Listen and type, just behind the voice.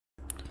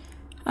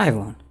Hi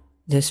everyone,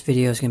 this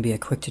video is going to be a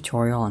quick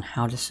tutorial on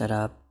how to set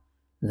up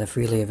the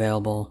freely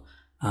available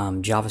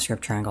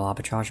JavaScript triangle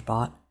arbitrage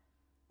bot.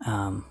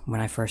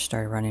 When I first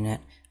started running it,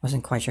 I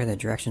wasn't quite sure the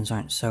directions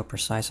aren't so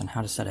precise on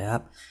how to set it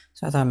up,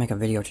 so I thought I'd make a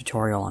video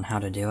tutorial on how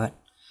to do it.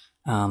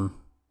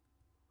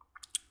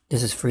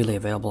 This is freely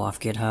available off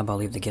GitHub. I'll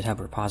leave the GitHub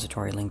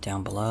repository link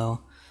down below.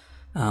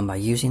 By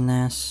using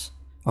this,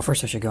 well,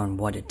 first I should go on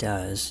what it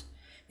does.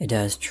 It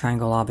does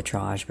triangle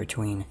arbitrage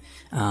between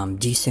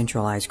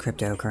decentralized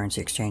cryptocurrency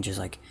exchanges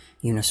like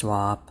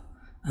Uniswap,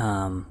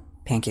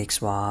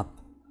 PancakeSwap,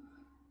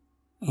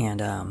 and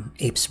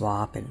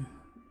ApeSwap, and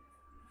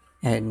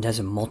it does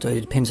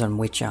it depends on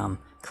which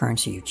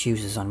currency you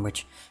chooses on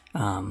which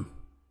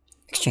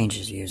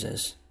exchanges it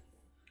uses.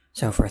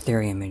 So for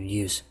Ethereum, you'd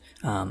use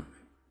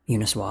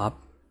Uniswap,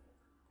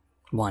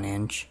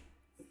 1inch,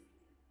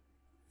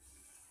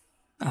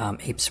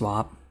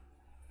 ApeSwap.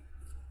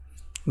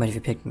 But if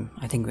you pick,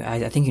 I think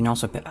you can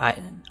also pick,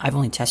 I've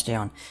only tested it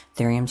on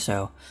Ethereum,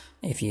 so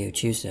if you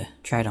choose to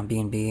try it on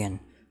BNB and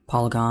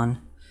Polygon,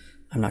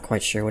 I'm not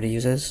quite sure what it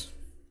uses.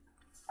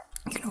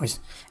 You can always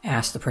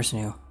ask the person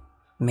who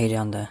made it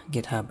on the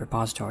GitHub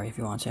repository if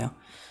you want to.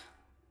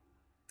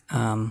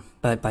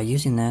 But by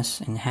using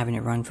this and having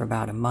it run for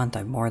about a month,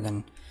 I've more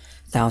than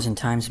 1,000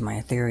 times my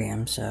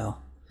Ethereum, so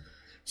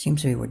it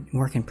seems to be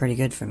working pretty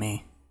good for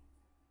me.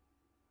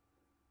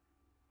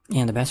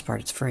 And the best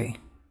part, it's free.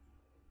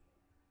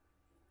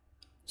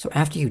 So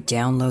after you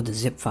download the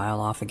zip file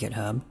off of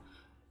GitHub,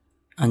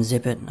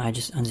 unzip it. I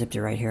just unzipped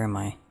it right here on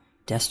my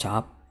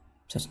desktop,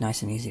 so it's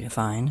nice and easy to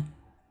find.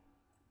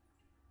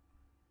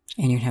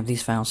 And you have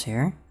these files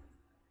here.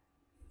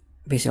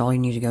 Basically, all you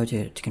need to go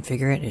to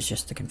configure it is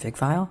just the config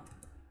file.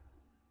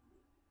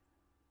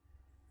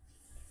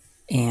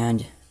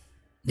 And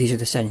these are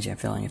the settings you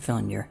fill in. You fill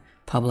in your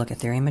public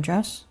Ethereum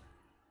address,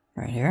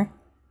 right here.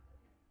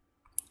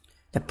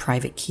 The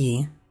private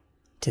key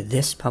to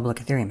this public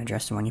Ethereum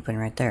address, the one you put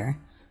in right there.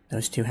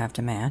 Those two have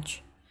to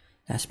match.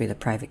 That has to be the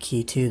private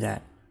key to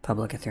that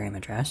public Ethereum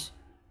address.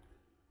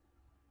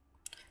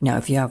 Now,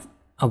 if you have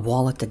a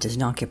wallet that does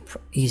not give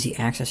easy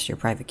access to your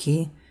private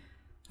key,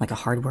 like a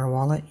hardware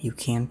wallet, you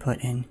can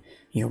put in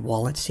your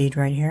wallet seed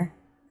right here.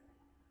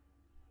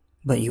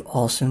 But you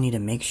also need to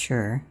make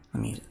sure,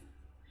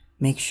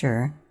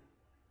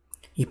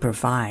 you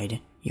provide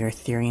your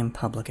Ethereum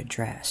public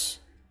address.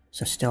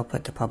 So still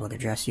put the public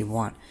address you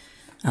want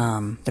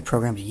the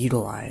program to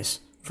utilize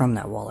from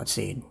that wallet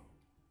seed.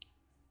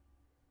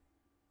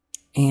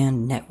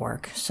 And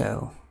network.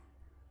 So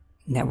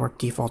network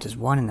default is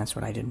 1, and that's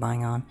what I did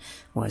mine on,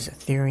 was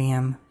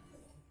Ethereum.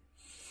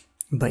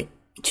 But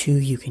 2,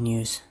 you can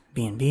use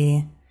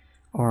BNB,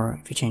 or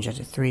if you change that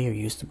to 3, or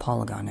use the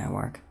Polygon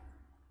network.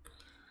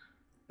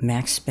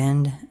 Max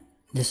spend,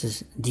 this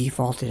is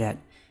defaulted at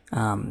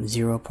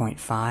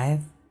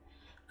 0.5.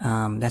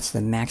 That's the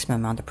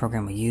maximum amount the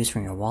program will use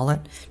from your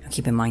wallet. Now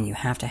keep in mind, you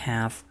have to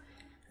have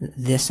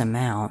this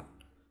amount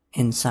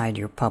inside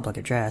your public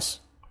address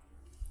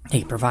that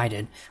you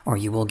provided, or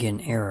you will get an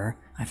error.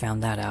 I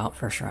found that out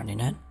first running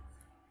it.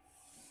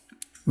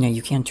 Now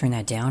you can turn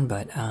that down,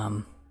 but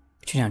turn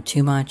down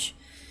too much,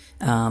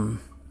 you'll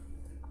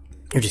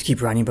just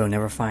keep running, but you'll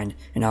never find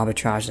an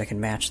arbitrage that can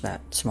match that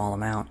small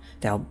amount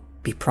that'll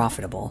be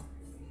profitable.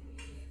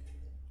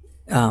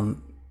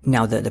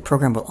 Now the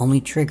program will only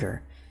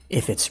trigger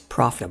if it's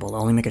profitable. It'll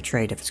only make a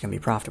trade if it's going to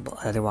be profitable.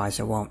 Otherwise,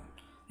 it won't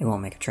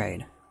make a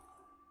trade.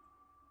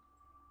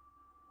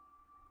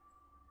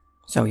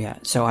 So yeah,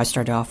 so I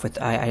started off with,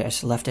 I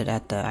just left it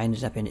at I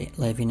ended up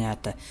leaving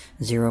at the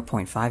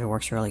 0.5. It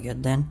works really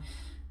good then.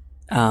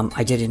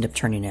 I did end up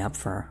turning it up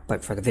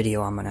but for the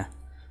video, I'm going to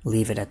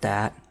leave it at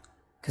that,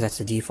 because that's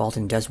the default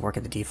and it does work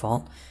at the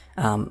default.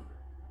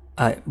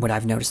 What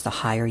I've noticed, the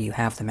higher you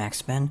have the max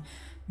spend,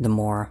 the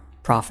more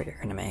profit you're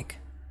going to make.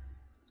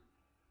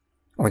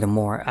 Or the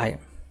more, I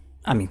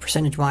mean,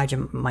 percentage-wise,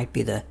 it might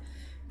be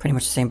pretty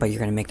much the same, but you're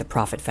going to make the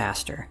profit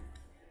faster.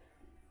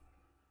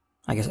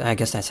 I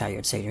guess that's how you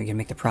would say it. You're going to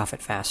make the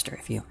profit faster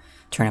if you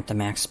turn up the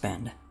max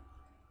spend.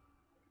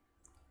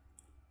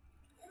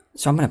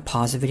 So I'm going to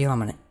pause the video. I'm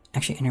going to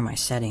actually enter my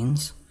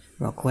settings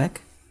real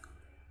quick.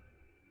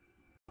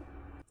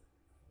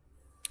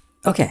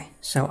 Okay,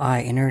 so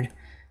I entered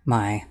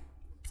my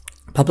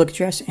public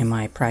address and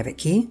my private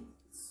key.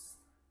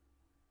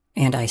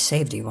 And I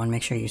saved it. You want to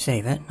make sure you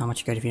save it. Not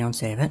much good if you don't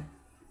save it.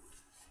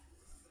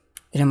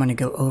 Then I'm going to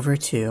go over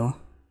to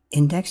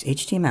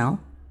index.html.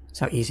 That's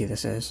how easy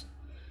this is.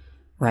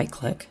 Right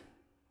click,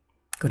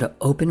 go to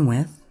open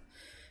with,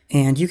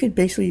 and you could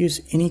basically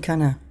use any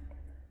kind of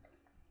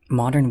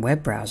modern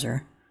web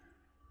browser.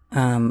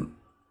 I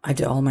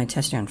did all my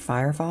testing on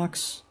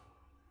Firefox.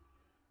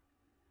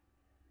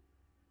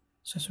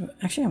 So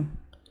actually,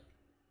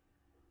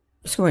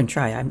 let's go ahead and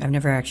try. I've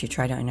never actually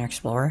tried out Internet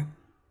Explorer.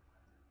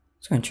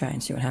 Let's go ahead and try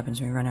and see what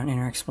happens when we run out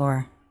Internet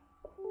Explorer.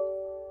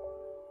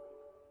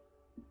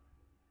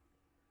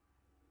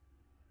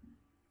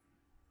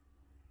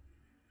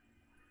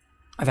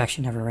 I've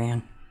actually never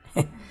ran.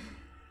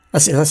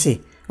 Let's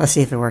see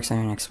if it works on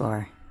Internet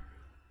Explorer.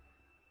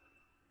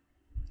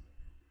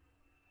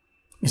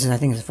 This is, I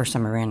think, the first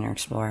time I ran Internet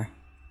Explorer.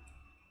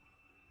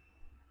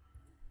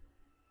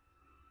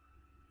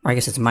 Or I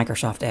guess it's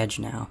Microsoft Edge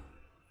now.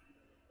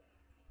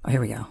 Oh,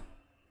 here we go.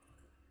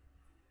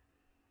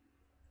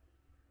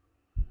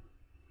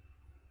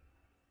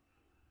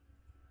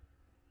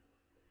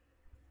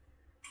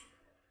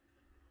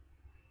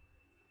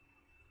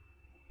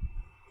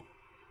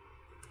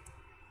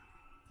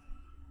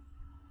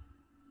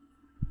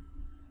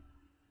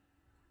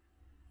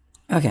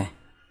 Okay.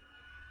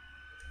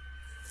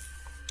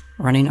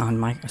 Running on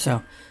micro.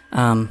 So,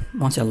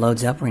 once it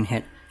loads up, we're going to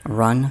hit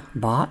Run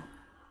Bot.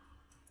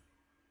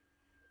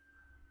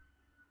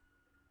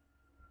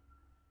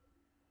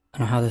 I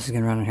don't know how this is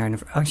going to run on here.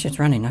 Oh, shit, it's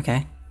running.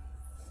 Okay.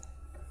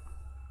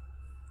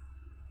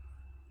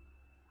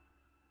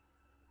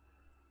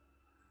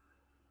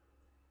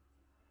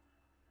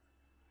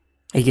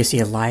 You can see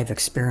a live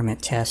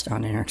experiment test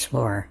on Internet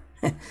Explorer.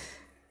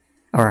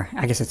 Or,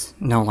 I guess it's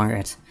no longer,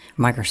 it's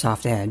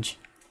Microsoft Edge.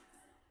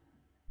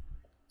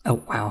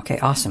 Oh, wow, okay,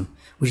 awesome.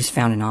 We just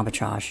found an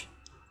arbitrage.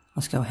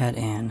 Let's go ahead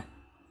and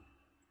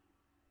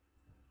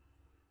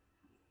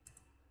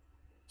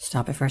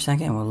stop it for a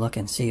second and we'll look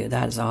and see.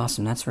 That is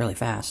awesome. That's really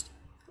fast.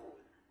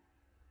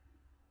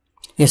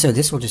 Yeah, so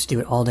this will just do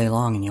it all day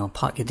long and you'll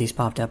get these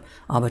popped up.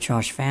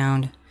 Arbitrage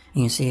found.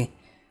 You can see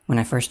when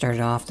I first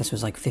started off, this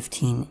was like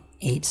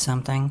 15.8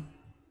 something.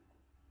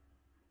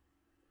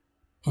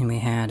 And we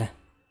had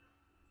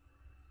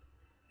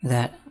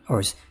that, or it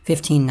was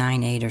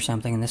 15.98 or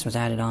something, and this was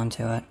added on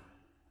to it.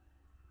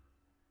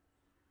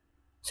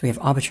 So we have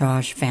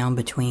arbitrage found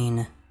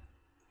between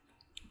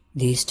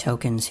these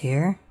tokens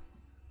here,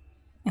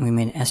 and we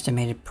made an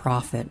estimated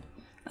profit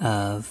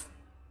of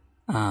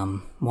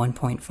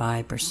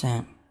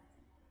 1.5%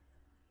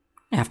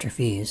 after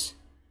fees.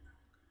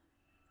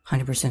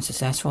 100%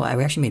 successful.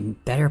 We actually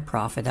made better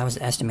profit. That was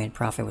the estimated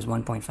profit, was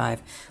 1.5.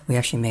 We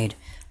actually made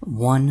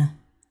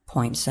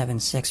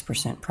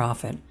 1.76%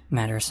 profit,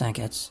 matter of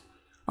seconds,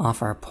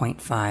 off our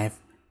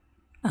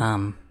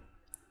 0.5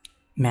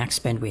 max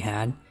spend we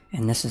had,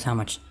 and this is how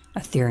much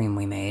Ethereum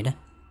we made.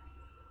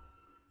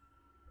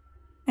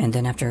 And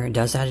then after it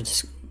does that, it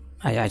just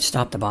I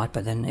stopped the bot,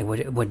 but then it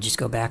would just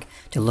go back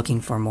to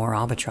looking for more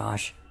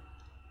arbitrage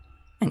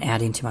and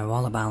adding to my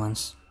wallet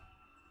balance.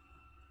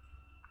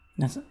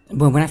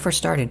 Well, when I first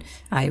started,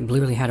 I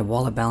literally had a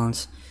wallet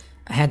balance.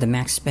 I had the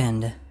max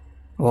spend.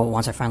 Well,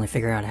 once I finally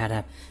figured out how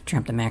to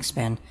trim the max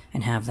spend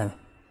and have the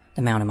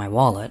amount in my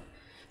wallet,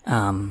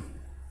 I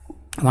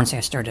want to say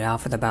I started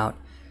off with about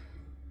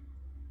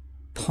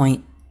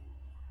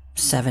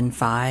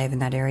 0.75 in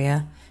that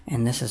area,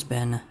 and this has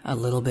been a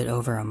little bit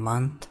over a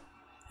month,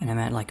 and I'm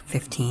at like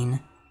 15.99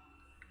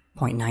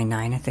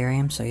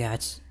 Ethereum. So yeah,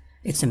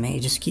 it's amazing.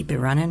 You just keep it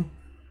running,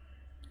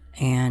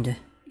 and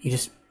you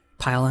just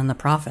pile in the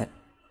profit.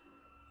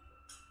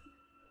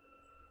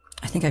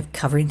 I think I've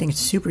covered anything. It's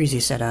super easy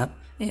to set up.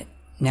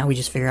 Now we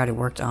just figured out it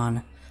worked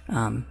on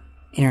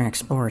Internet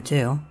Explorer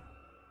too.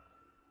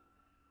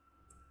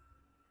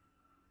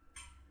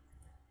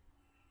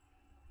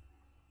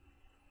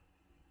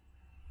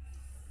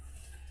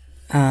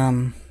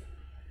 I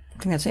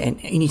think that's it.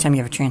 Anytime you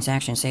have a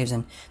transaction, it saves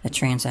in the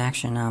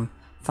transaction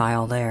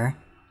file there.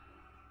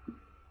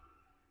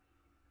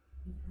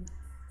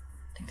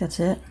 I think that's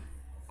it.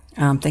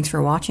 Thanks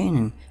for watching,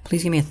 and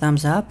please give me a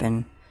thumbs up,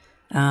 and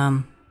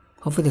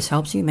hopefully this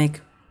helps you make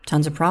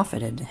tons of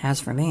profit. It has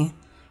for me.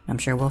 I'm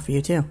sure it will for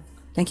you too.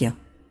 Thank you.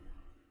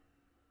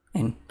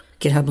 And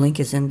GitHub link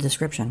is in the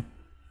description.